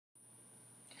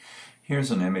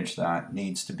Here's an image that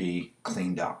needs to be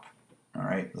cleaned up. All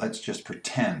right, let's just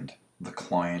pretend the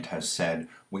client has said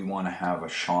we want to have a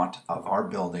shot of our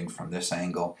building from this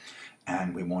angle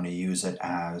and we want to use it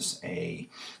as a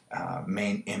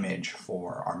main image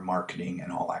for our marketing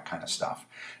and all that kind of stuff.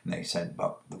 And they said,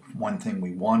 but the one thing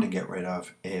we want to get rid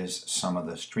of is some of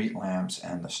the street lamps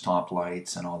and the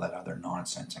stoplights and all that other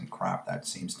nonsense and crap that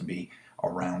seems to be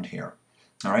around here.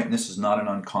 All right, and this is not an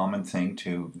uncommon thing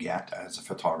to get as a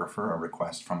photographer, a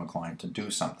request from a client to do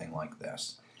something like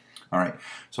this. All right,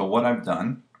 so what I've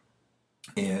done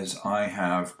is I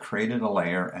have created a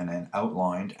layer and then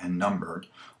outlined and numbered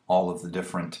all of the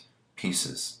different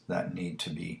pieces that need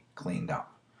to be cleaned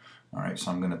up. All right,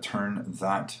 so I'm going to turn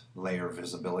that layer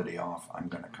visibility off. I'm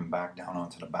going to come back down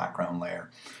onto the background layer.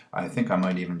 I think I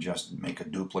might even just make a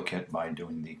duplicate by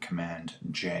doing the Command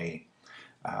J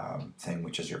thing,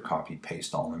 which is your copy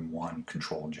paste all in one,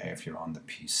 Control J if you're on the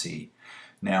PC.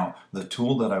 Now the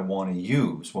tool that I want to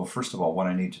use, well, first of all, what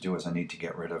I need to do is I need to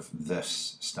get rid of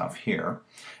this stuff here,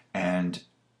 and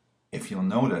if you'll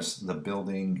notice, the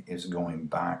building is going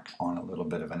back on a little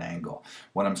bit of an angle.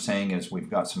 What I'm saying is we've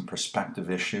got some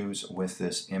perspective issues with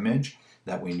this image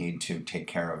that we need to take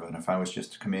care of. And if I was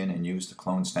just to come in and use the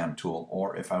clone stamp tool,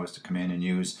 or if I was to come in and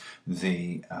use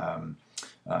the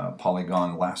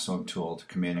polygon lasso tool to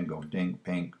come in and go dink,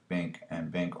 bink, bink, and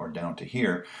bink, or down to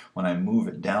here, when I move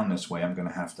it down this way, I'm going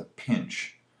to have to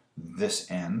pinch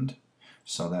this end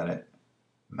so that it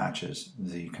matches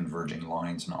the converging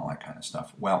lines and all that kind of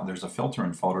stuff. Well, there's a filter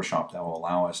in Photoshop that will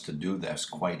allow us to do this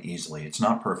quite easily. It's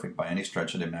not perfect by any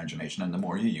stretch of the imagination, and the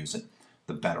more you use it,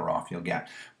 the better off you'll get.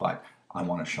 But I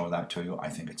want to show that to you. I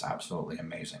think it's absolutely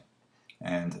amazing.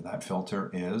 And that filter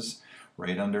is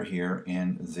right under here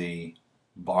in the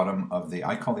bottom of the,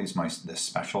 I call these the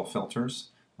special filters,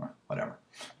 or whatever.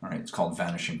 All right, it's called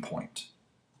vanishing point.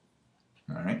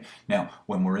 All right, now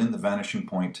when we're in the vanishing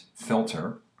point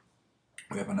filter,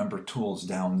 we have a number of tools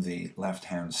down the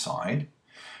left-hand side,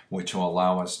 which will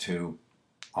allow us to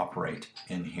operate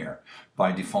in here.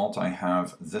 By default, I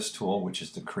have this tool, which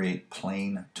is the Create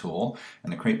Plane tool.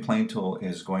 And the Create Plane tool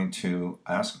is going to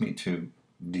ask me to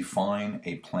define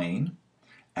a plane,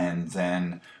 and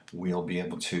then we'll be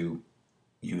able to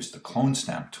use the Clone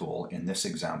Stamp tool in this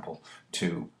example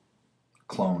to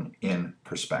clone in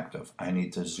perspective. I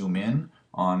need to zoom in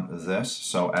on this,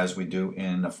 so as we do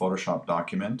in a Photoshop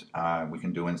document, we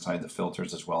can do inside the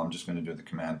filters as well. I'm just going to do the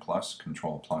Command plus,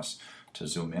 Control plus to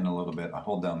zoom in a little bit. I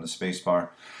hold down the space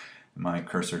bar, my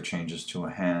cursor changes to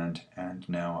a hand, and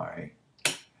now I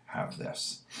have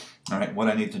this. All right, what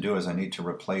I need to do is I need to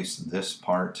replace this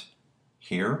part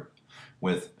here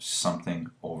with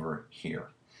something over here.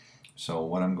 So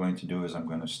what I'm going to do is I'm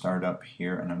going to start up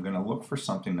here and I'm going to look for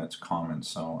something that's common.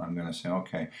 So I'm going to say,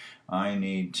 okay, I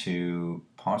need to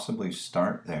possibly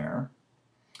start there,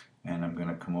 and I'm going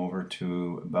to come over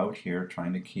to about here,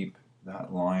 trying to keep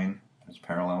that line as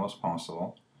parallel as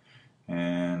possible,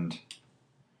 and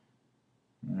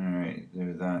alright,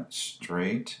 do that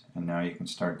straight, and now you can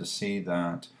start to see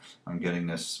that I'm getting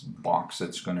this box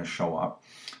that's going to show up.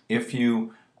 If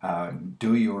you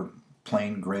do your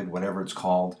plane grid, whatever it's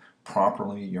called,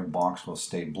 properly, your box will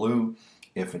stay blue.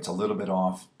 If it's a little bit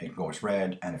off, it goes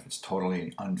red, and if it's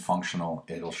totally unfunctional,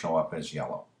 it'll show up as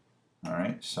yellow. All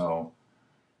right, so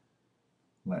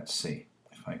let's see.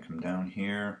 If I come down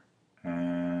here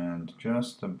and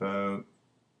just about,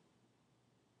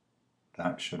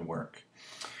 that should work.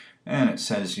 And it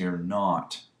says you're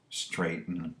not straight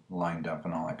and lined up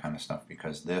and all that kind of stuff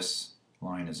because this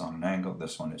line is on an angle,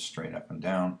 this one is straight up and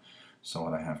down. So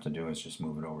what I have to do is just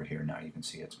move it over here. Now you can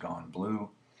see it's gone blue,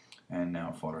 and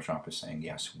now Photoshop is saying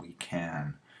yes, we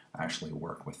can actually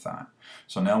work with that.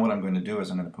 So now what I'm going to do is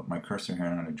I'm going to put my cursor here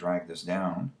and I'm going to drag this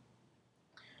down,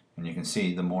 and you can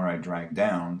see the more I drag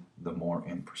down, the more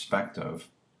in perspective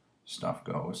stuff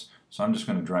goes. So I'm just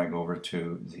going to drag over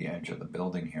to the edge of the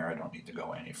building here. I don't need to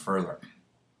go any further.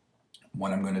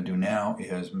 What I'm going to do now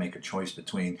is make a choice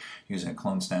between using a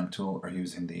clone stamp tool or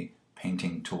using the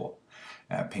painting tool.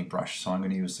 Paintbrush. So I'm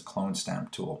going to use the Clone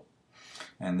Stamp tool,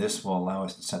 and this will allow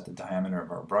us to set the diameter of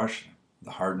our brush,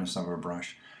 the hardness of our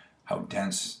brush, how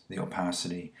dense the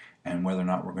opacity, and whether or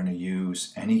not we're going to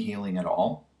use any healing at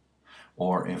all,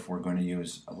 or if we're going to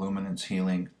use luminance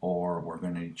healing, or we're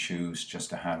going to choose just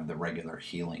to have the regular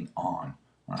healing on.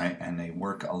 All right, and they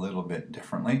work a little bit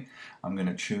differently. I'm going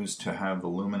to choose to have the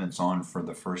luminance on for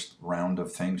the first round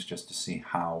of things just to see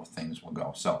how things will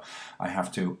go. So I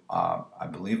have to, I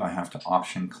believe I have to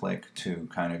option click to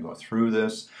kind of go through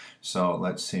this. So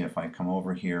let's see if I come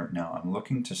over here. Now I'm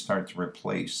looking to start to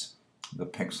replace the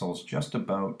pixels just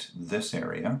about this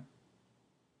area.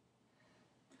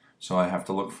 So I have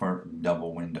to look for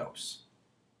double windows.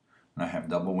 And I have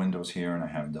double windows here and I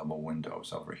have double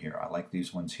windows over here. I like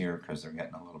these ones here because they're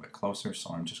getting a little bit closer, so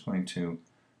I'm just going to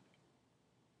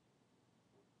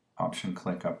option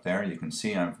click up there. You can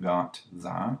see I've got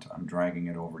that. I'm dragging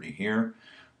it over to here.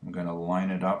 I'm going to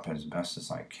line it up as best as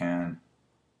I can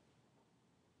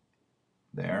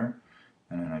there,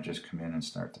 and then I just come in and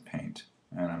start to paint,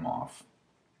 and I'm off.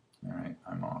 All right,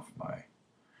 I'm off by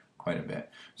quite a bit.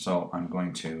 So I'm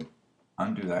going to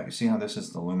undo that. You see how this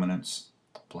is the luminance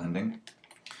blending?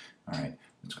 All right,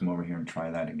 let's come over here and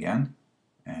try that again,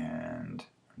 and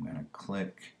I'm going to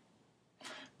click.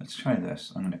 Let's try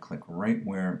this. I'm going to click right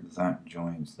where that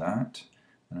joins that,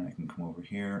 and I can come over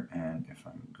here, and if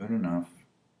I'm good enough,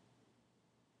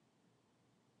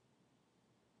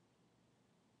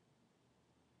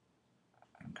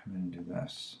 I can come in and do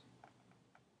this.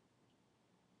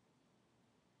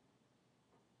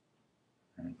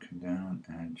 And come down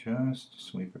and just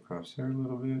sweep across there a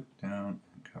little bit, down,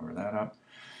 and cover that up,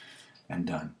 and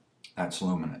done. That's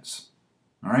luminance.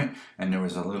 All right, and there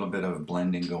was a little bit of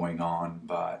blending going on,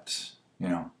 but you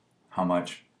know, how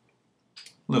much?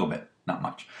 A little bit, not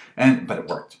much, but it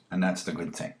worked, and that's the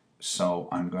good thing. So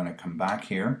I'm going to come back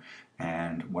here,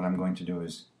 and what I'm going to do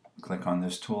is click on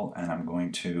this tool, and I'm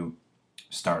going to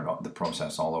start the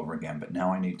process all over again, but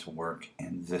now I need to work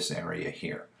in this area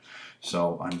here.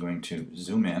 So I'm going to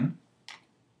zoom in,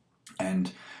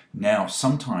 and now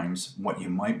sometimes what you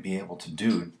might be able to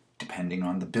do, depending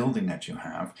on the building that you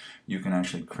have, you can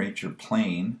actually create your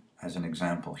plane as an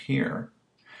example here,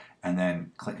 and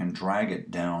then click and drag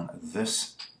it down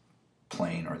this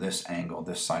plane or this angle,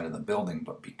 this side of the building.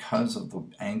 But because of the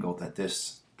angle that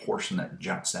this portion that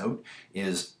juts out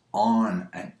is on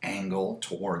an angle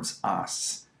towards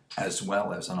us, as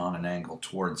well as on an angle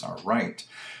towards our right,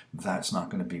 that's not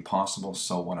going to be possible.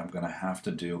 So what I'm going to have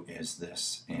to do is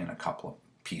this in a couple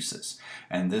of pieces.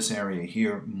 And this area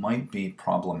here might be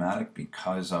problematic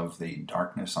because of the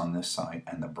darkness on this side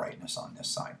and the brightness on this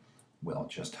side. We'll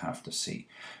just have to see.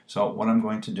 So what I'm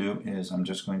going to do is I'm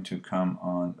just going to come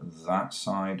on that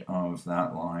side of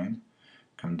that line,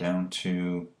 come down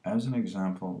to, as an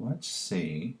example, let's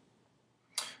see.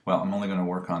 Well, I'm only going to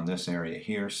work on this area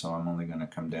here, so I'm only going to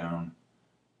come down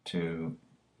to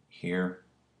here,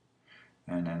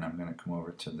 and then I'm going to come over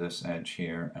to this edge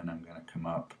here, and I'm going to come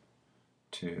up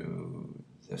to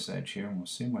this edge here, and we'll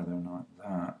see whether or not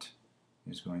that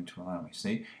is going to allow me.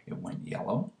 See, it went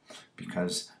yellow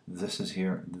because this is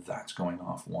here, that's going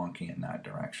off wonky in that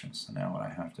direction. So now what I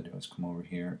have to do is come over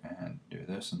here and do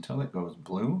this until it goes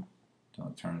blue,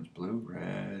 until it turns blue,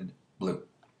 red, blue.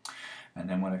 And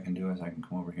then what I can do is I can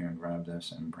come over here and grab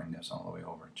this and bring this all the way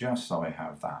over, just so I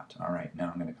have that. All right,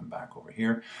 now I'm going to come back over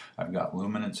here. I've got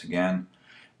luminance again,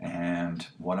 and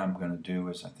what I'm going to do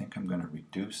is I think I'm going to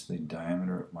reduce the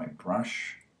diameter of my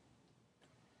brush.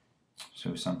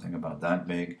 So something about that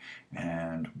big,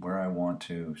 and where I want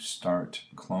to start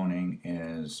cloning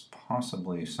is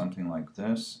possibly something like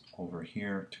this over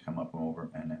here to come up and over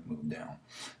and then move down.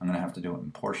 I'm going to have to do it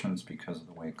in portions because of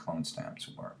the way clone stamps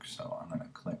work. So I'm going to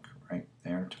click right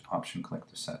there to option click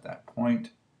to set that point.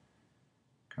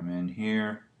 Come in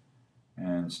here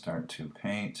and start to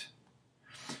paint.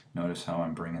 Notice how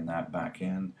I'm bringing that back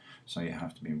in. So you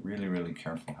have to be really, really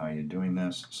careful how you're doing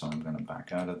this. So I'm going to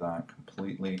back out of that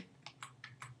completely.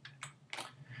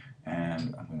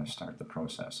 And I'm going to start the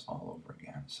process all over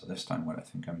again. So this time what I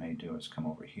think I may do is come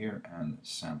over here and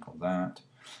sample that,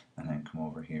 and then come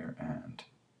over here and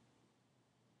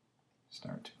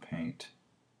start to paint.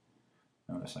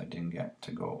 Notice I didn't get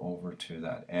to go over to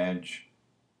that edge.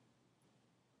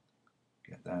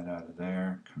 Get that out of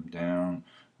there, come down,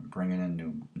 I'm bringing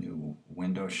in new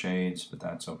window shades, but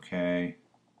that's okay.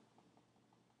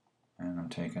 And I'm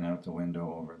taking out the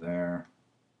window over there.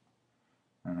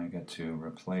 And I get to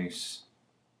replace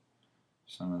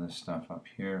some of this stuff up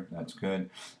here. That's good.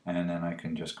 And then I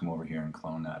can just come over here and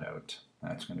clone that out.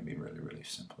 That's going to be really, really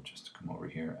simple, just to come over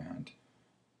here and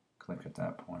click at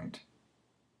that point.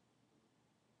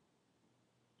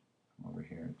 Come over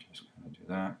here, just kind of do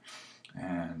that.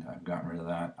 And I've gotten rid of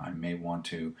that. I may want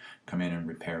to come in and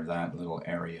repair that little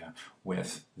area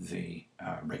with the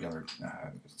regular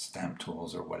stamp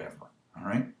tools or whatever. All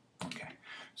right? Okay.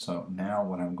 So now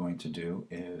what I'm going to do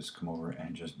is come over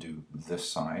and just do this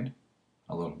side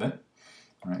a little bit.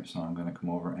 All right, so I'm going to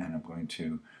come over and I'm going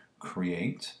to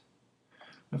create.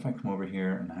 If I come over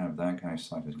here and have that guy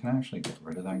selected, can I actually get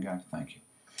rid of that guy? Thank you.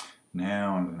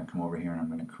 Now I'm going to come over here and I'm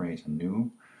going to create a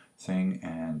new thing,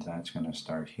 and that's going to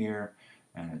start here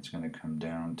and it's going to come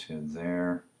down to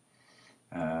there.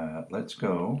 Let's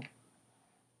go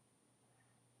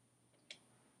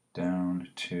down down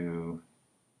to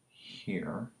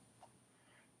here,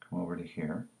 come over to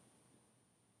here,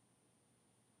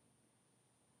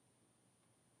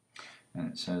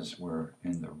 and it says we're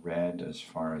in the red as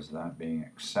far as that being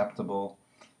acceptable.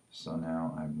 So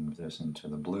now I move this into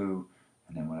the blue,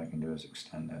 and then what I can do is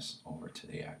extend this over to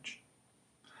the edge.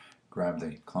 Grab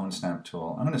the clone stamp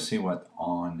tool. I'm going to see what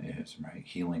on is, right?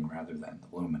 Healing rather than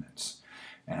the luminance.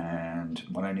 And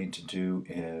what I need to do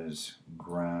is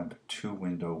grab 2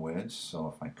 window widths.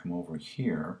 So if I come over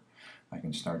here, I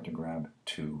can start to grab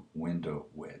 2 window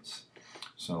widths.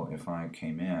 So if I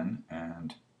came in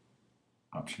and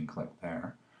option click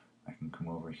there, I can come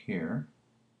over here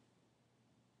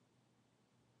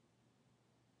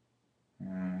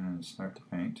and start to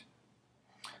paint.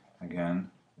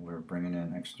 Again, we're bringing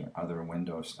in extra other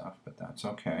window stuff, but that's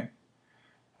okay.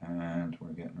 And we're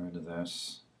getting rid of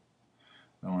this.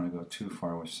 I don't want to go too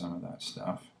far with some of that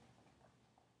stuff,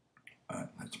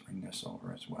 but let's bring this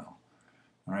over as well.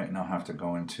 All right, now I'll have to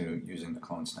go into using the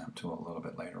clone stamp tool a little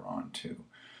bit later on to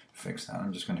fix that.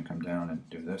 I'm just going to come down and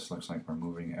do this. Looks like we're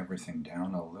moving everything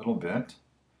down a little bit.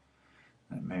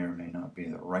 That may or may not be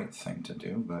the right thing to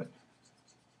do, but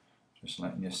just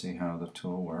letting you see how the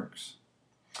tool works.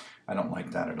 I don't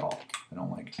like that at all. I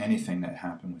don't like anything that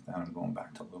happened without them going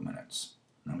back to luminance.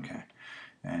 Okay,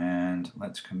 and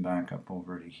let's come back up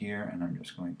over to here, and I'm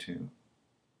just going to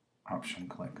option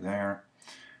click there,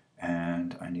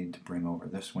 and I need to bring over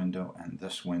this window and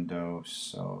this window,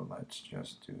 so let's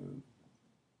just do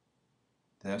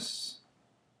this.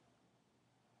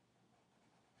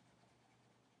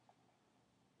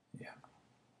 Yeah.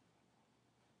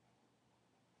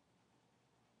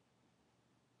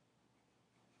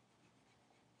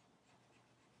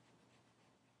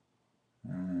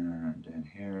 And in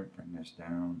here, bring this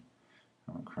down,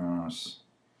 come across.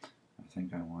 I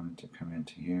think I wanted to come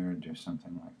into here, do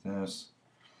something like this.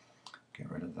 Get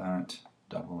rid of that,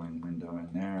 doubling window in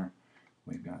there.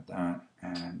 We've got that,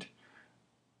 and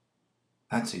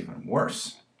that's even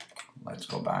worse. Let's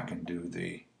go back and do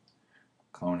the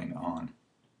cloning on.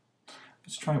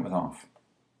 Let's try it with off.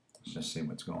 Let's just see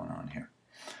what's going on here.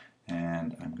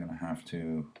 And I'm going to have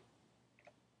to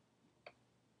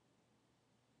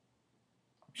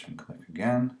option click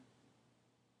again.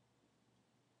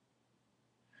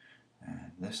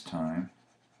 And this time,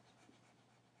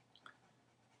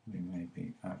 we may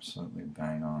be absolutely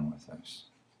bang on with this.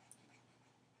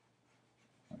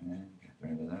 And get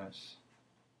rid of this.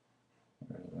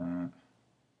 Get rid of that.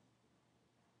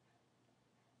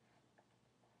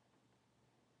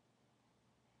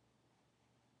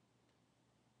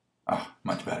 Ah,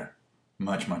 much better.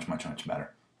 Much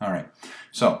better. All right.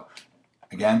 So,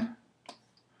 again,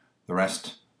 the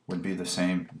rest would be the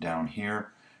same down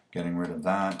here. Getting rid of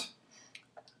that.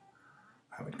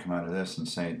 I would come out of this and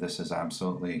say this is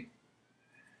absolutely,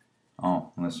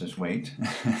 oh, let's just wait.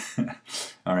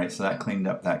 All right, so that cleaned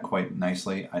up that quite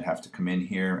nicely. I'd have to come in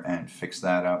here and fix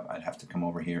that up. I'd have to come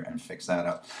over here and fix that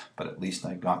up, but at least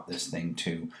I got this thing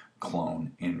to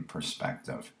clone in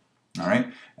perspective. All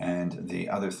right, and the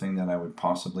other thing that I would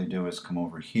possibly do is come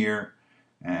over here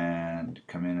and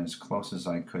come in as close as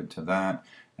I could to that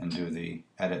and do the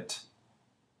edit,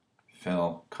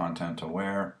 fill, content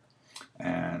aware,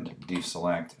 and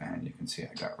deselect, and you can see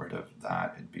I got rid of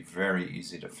that. It'd be very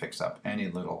easy to fix up any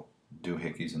little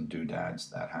doohickeys and doodads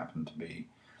that happen to be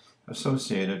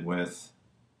associated with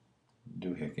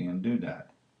doohickey and doodad.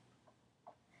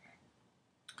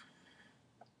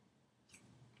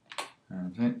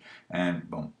 And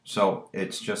boom. So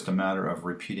it's just a matter of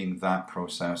repeating that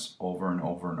process over and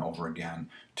over and over again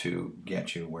to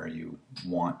get you where you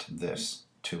want this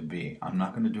to be. I'm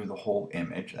not going to do the whole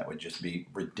image. That would just be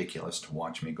ridiculous to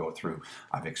watch me go through.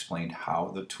 I've explained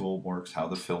how the tool works, how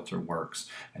the filter works,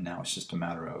 and now it's just a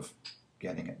matter of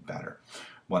getting it better.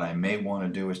 What I may want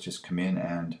to do is just come in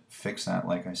and fix that,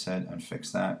 like I said, and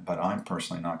fix that, but I'm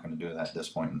personally not going to do that at this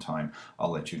point in time.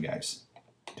 I'll let you guys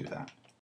do that.